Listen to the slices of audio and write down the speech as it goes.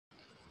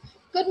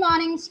Good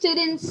morning,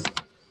 students.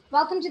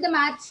 Welcome to the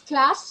maths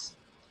class.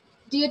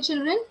 Dear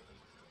children,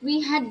 we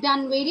had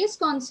done various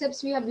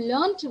concepts. We have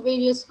learned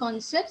various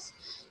concepts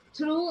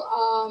through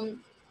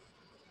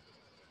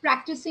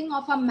practicing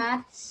of our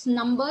maths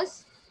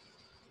numbers.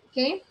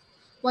 Okay,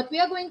 what we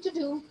are going to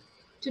do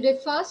today,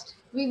 first,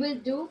 we will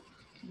do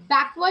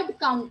backward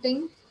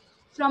counting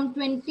from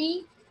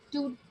 20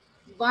 to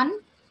 1,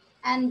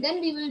 and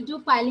then we will do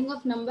piling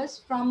of numbers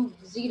from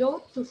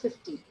 0 to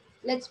 50.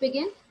 Let's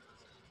begin.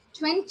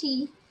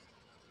 20,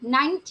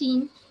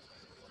 19,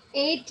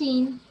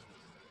 18,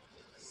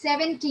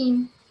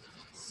 17,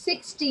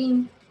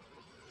 16,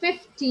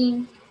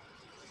 15,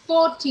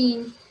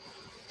 14,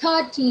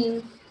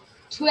 13,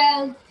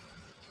 12,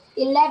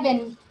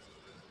 11,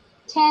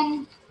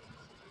 10,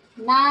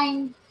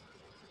 9,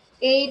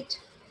 8,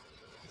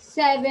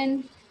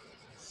 7,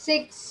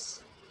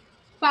 6,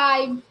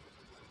 5,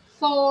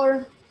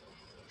 4,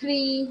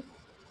 3,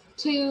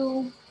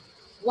 2,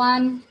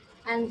 1,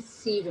 and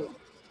 0.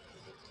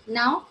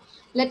 Now,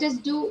 let us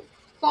do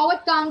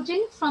forward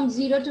counting from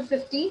 0 to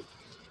 50.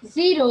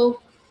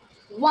 0,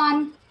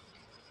 1,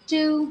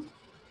 2,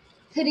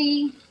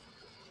 3,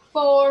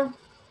 4,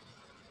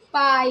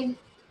 5,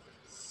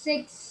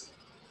 6,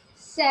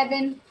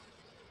 7,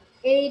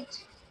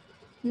 8,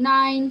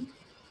 9,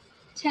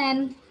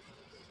 10,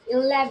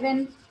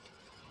 11,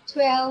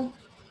 12,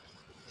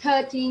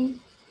 13,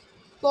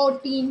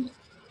 14,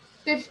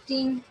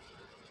 15,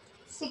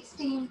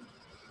 16,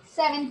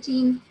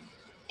 17,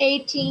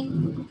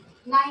 18,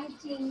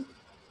 19,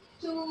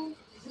 2,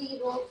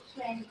 0,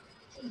 20,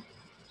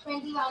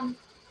 21,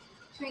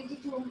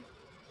 22,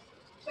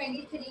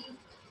 23,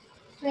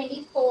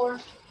 24,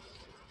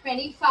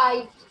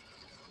 25,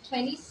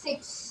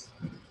 26,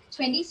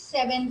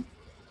 27,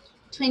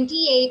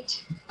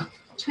 28,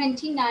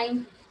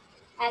 29,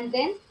 and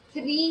then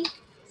 3,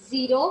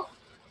 0,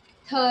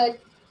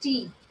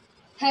 30,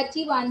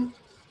 31,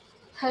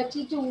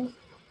 32,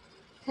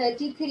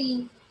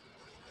 33,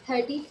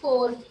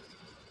 34,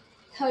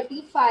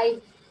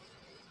 35,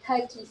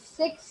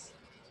 36,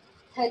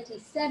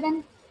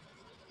 37,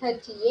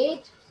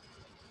 38,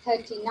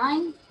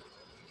 39,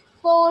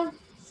 40,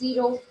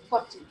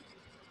 40,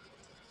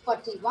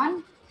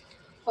 41,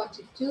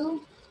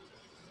 42,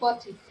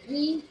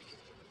 43,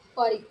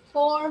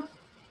 44,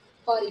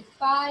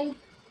 45,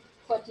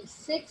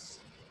 46,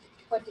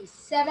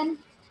 47,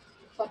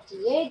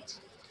 48,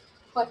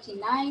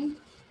 49,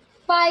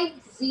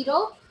 50,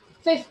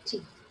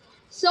 50.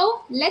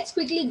 So let's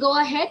quickly go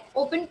ahead.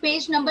 Open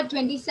page number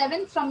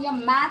 27 from your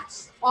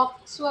Maths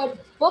Oxford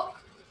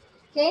book.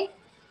 Okay.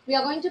 We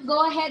are going to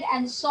go ahead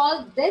and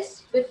solve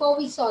this before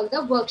we solve the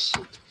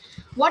worksheet.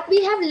 What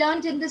we have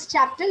learned in this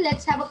chapter,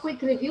 let's have a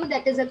quick review.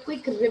 That is a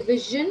quick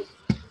revision.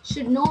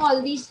 Should know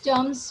all these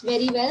terms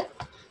very well.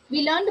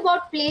 We learned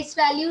about place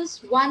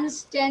values,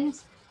 ones,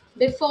 tens,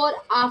 before,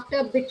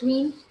 after,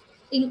 between,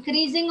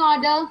 increasing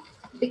order,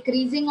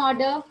 decreasing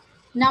order,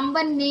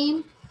 number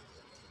name,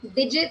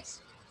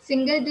 digits,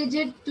 single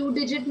digit,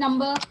 two-digit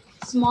number,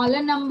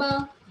 smaller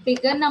number,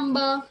 bigger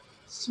number,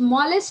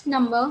 smallest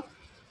number,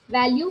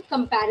 value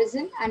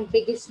comparison, and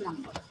biggest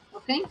number.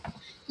 Okay,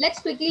 let's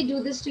quickly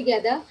do this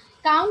together.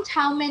 Count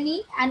how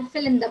many and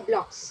fill in the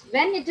blocks.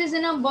 When it is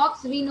in a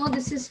box, we know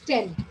this is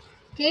 10.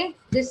 Okay,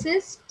 this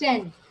is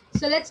 10.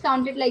 So let's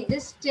count it like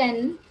this: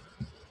 10,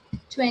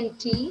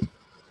 20,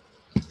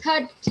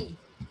 30,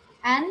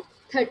 and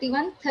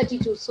 31,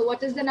 32. So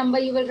what is the number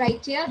you will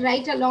write here?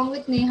 Write along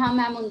with Neha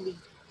ma'am only.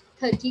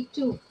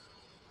 32.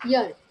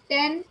 Here,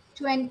 10,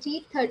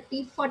 20,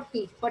 30,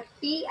 40.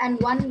 40 and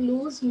 1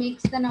 loose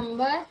makes the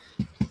number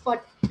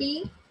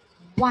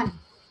 41.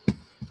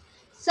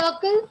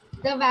 Circle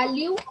the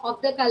value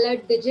of the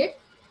colored digit.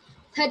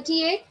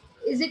 38,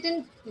 is it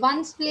in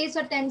ones place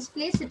or tens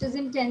place? It is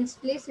in tens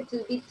place. It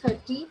will be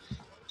 30.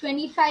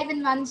 25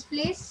 in ones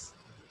place,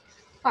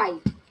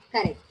 5.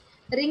 Correct.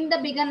 Ring the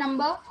bigger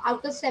number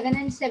out of 7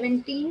 and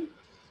 17.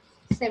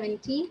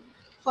 17.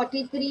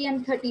 43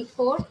 and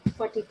 34.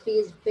 43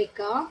 is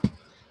bigger.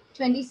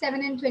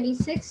 27 and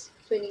 26.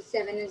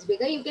 27 is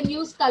bigger. You can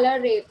use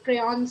color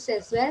crayons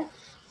as well.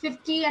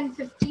 50 and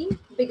 15.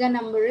 Bigger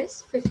number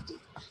is 50.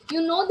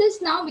 You know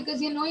this now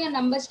because you know your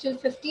number is still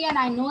 50, and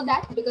I know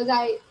that because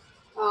I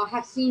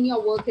have seen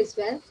your work as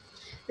well.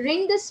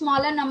 Ring the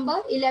smaller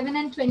number 11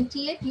 and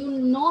 28. You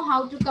know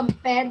how to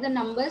compare the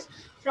numbers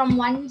from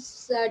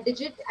ones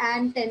digit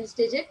and tens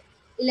digit.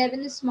 11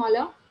 is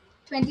smaller.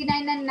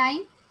 29 and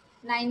 9.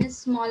 9 is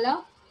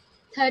smaller.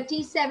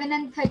 37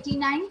 and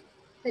 39.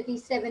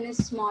 37 is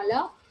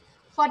smaller.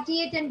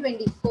 48 and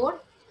 24.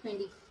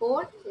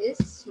 24 is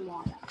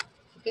smaller.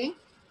 Okay.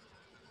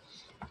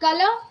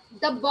 Color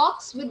the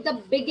box with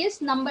the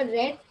biggest number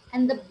red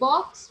and the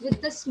box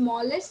with the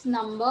smallest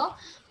number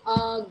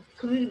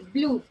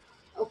blue.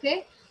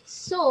 Okay,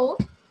 so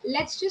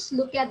let's just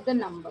look at the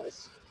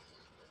numbers.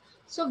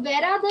 So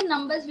where are the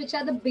numbers which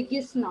are the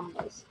biggest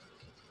numbers?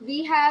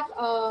 We have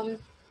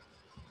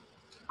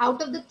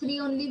out of the 3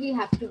 only we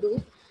have to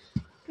do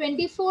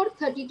 24,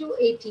 32,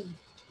 18.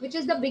 Which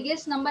is the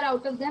biggest number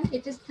out of them?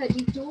 It is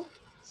 32.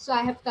 So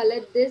I have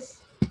colored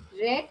this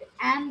red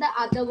and the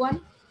other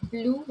one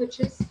blue, which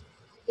is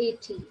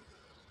 80.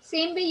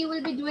 Same way you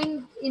will be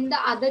doing in the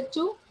other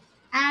two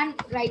and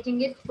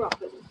writing it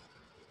properly.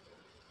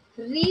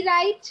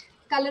 Rewrite,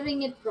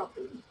 coloring it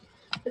properly.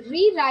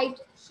 Rewrite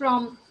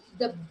from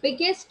the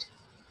biggest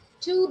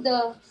to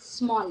the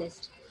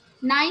smallest.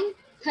 9,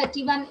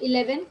 31,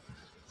 11.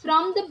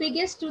 From the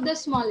biggest to the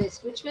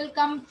smallest, which will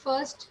come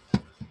first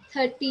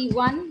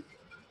 31,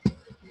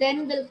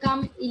 then will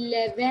come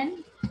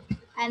 11,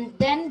 and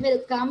then will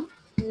come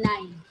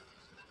 9.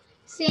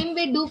 Same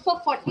way do for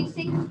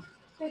 46,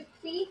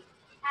 50,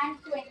 and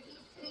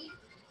 23.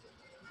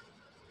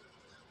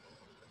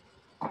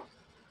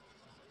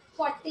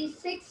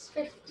 46,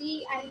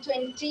 50, and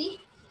 20.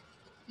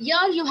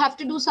 Here you have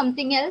to do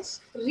something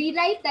else.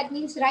 Rewrite, that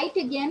means write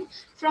again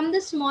from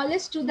the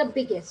smallest to the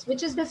biggest.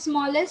 Which is the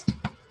smallest?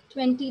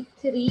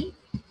 23.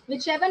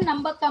 Whichever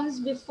number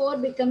comes before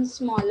becomes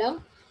smaller.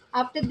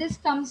 After this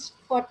comes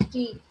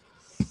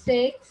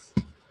 46,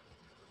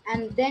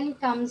 and then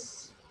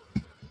comes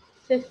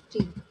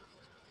 50.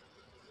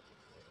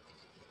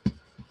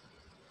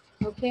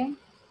 Okay,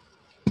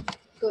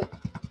 good.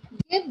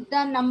 Give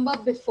the number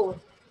before.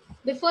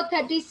 Before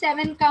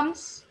 37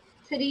 comes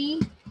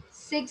 3,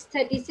 6,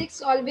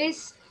 36.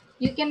 Always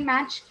you can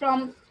match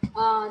from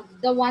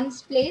the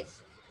ones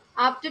place.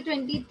 After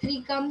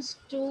 23 comes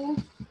 2,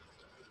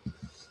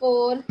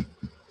 4,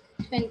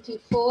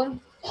 24.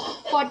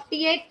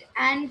 48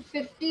 and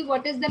 50.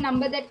 What is the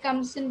number that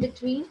comes in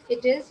between?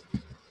 It is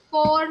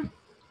 4,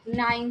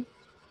 9,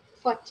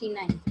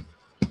 49.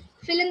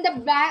 Fill in the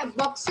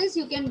boxes.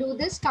 You can do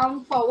this.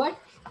 Count forward.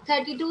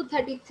 32,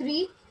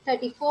 33,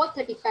 34,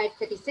 35,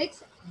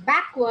 36.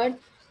 Backward.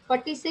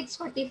 46,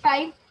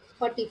 45,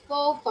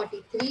 44,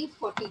 43,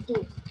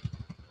 42.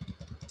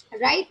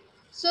 Right?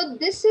 So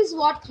this is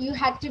what you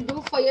had to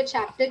do for your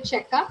chapter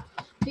checkup.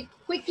 We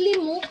quickly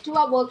move to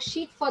our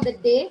worksheet for the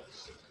day,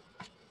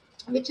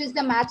 which is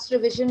the maths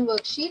revision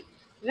worksheet.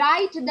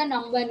 Write the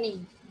number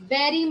name.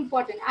 Very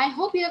important. I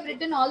hope you have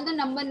written all the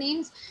number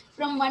names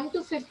from 1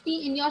 to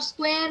 50 in your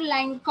square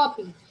line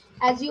copy.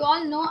 As you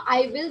all know,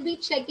 I will be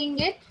checking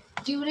it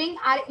during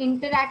our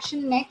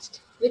interaction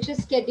next, which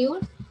is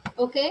scheduled.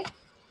 Okay.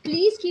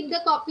 Please keep the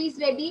copies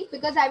ready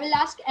because I will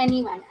ask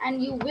anyone and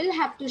you will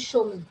have to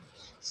show me.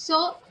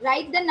 So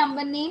write the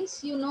number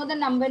names. You know the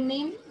number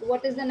name.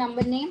 What is the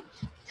number name?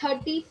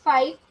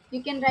 35.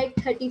 You can write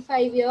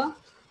 35 here.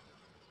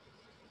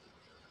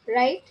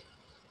 Right?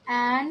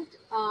 And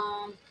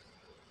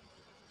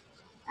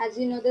as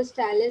you know, the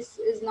stylus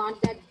is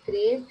not that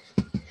great.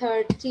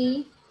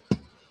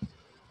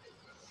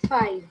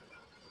 35.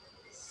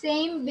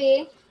 Same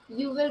way,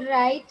 you will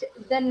write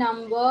the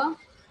number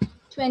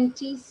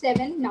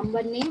 27,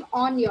 number name,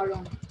 on your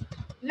own.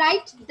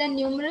 Write the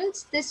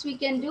numerals. This we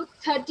can do.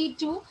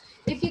 32.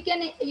 If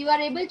you are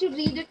able to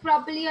read it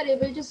properly, you are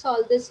able to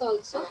solve this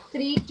also.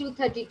 3 to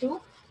 32.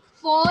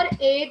 4,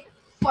 8,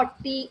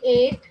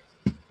 48.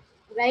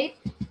 Right?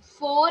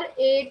 4,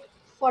 8,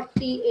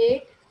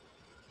 48.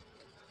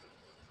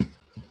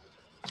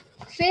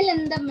 Fill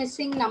in the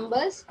missing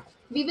numbers.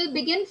 We will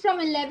begin from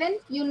 11.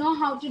 You know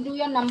how to do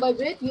your number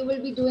grid. You will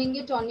be doing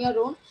it on your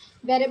own.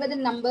 Wherever the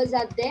numbers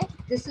are there,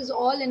 this is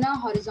all in a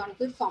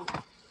horizontal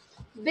format.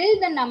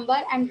 Build the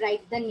number and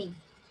write the name.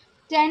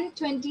 10,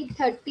 20,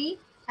 30,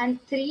 and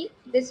 3.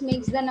 This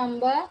makes the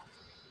number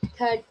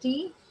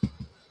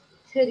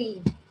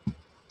 33.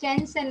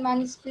 Tens and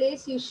ones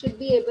place, you should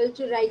be able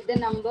to write the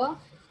number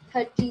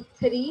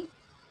 33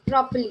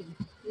 properly,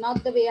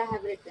 not the way I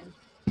have written.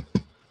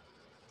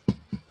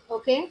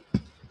 Okay.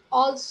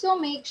 Also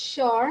make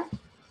sure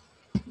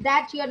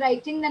that you're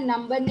writing the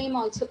number name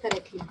also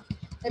correctly.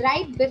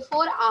 Write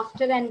before,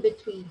 after, and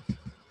between.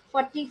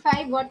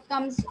 45, what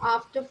comes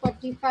after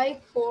 45?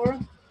 4,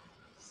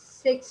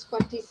 6,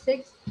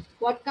 46.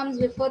 What comes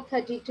before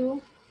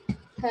 32?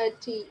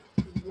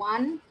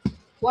 31.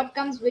 What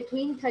comes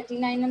between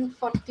 39 and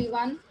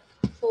 41?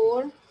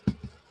 4,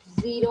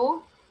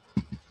 0,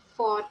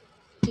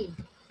 40.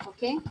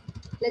 Okay,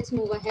 let's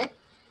move ahead.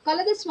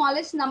 Color the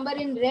smallest number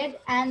in red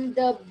and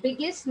the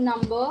biggest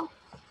number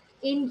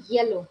in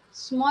yellow.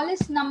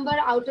 Smallest number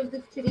out of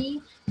the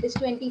 3 is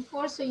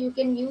 24. So you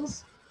can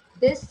use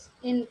this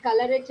in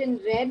color it in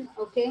red.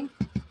 Okay.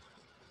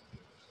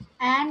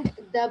 And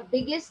the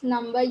biggest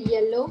number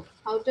yellow,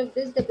 out of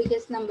this, the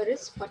biggest number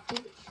is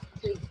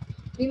 43.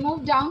 We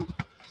move down.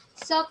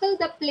 Circle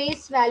the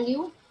place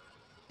value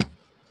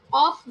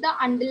of the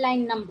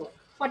underlined number.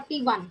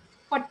 41.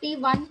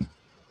 41.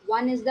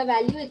 1 is the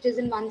value. It is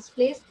in ones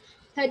place.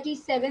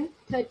 37.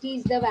 30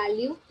 is the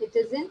value. It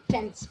is in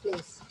tens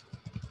place.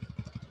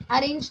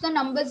 Arrange the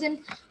numbers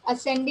in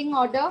ascending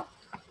order.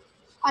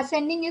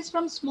 Ascending is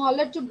from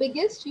smaller to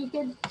biggest. You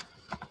can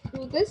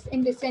do this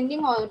in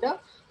descending order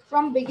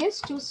from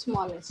biggest to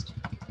smallest.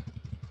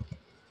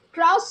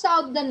 Cross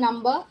out the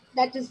number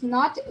that is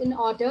not in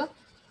order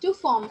to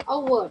form a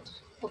word.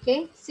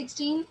 Okay,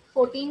 16,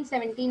 14,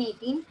 17,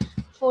 18.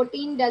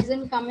 14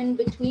 doesn't come in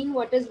between.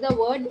 What is the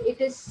word? It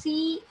is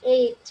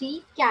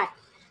C-A-T, cat.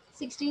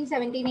 16,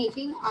 17,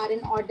 18 are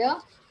in order.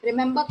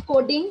 Remember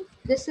coding.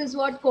 This is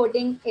what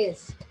coding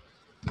is.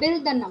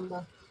 Build the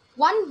number.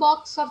 One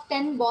box of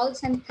 10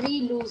 balls and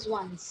 3 loose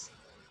ones.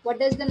 What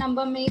does the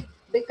number make?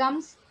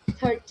 Becomes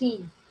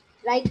 13.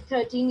 Write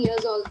 13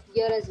 years old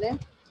here as well.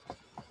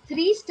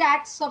 3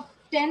 stacks of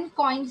 10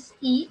 coins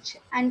each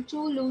and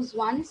 2 loose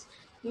ones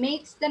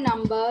makes the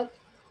number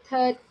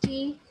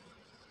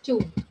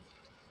 32.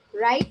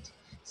 Right?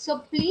 So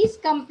please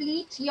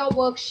complete your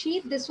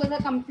worksheet. This was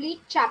a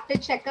complete chapter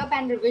checkup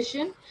and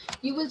revision.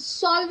 You will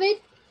solve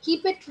it.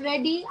 Keep it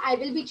ready. I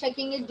will be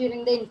checking it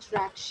during the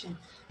interaction.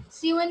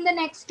 See you in the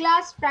next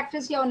class.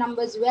 Practice your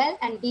numbers well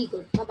and be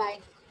good. Bye-bye.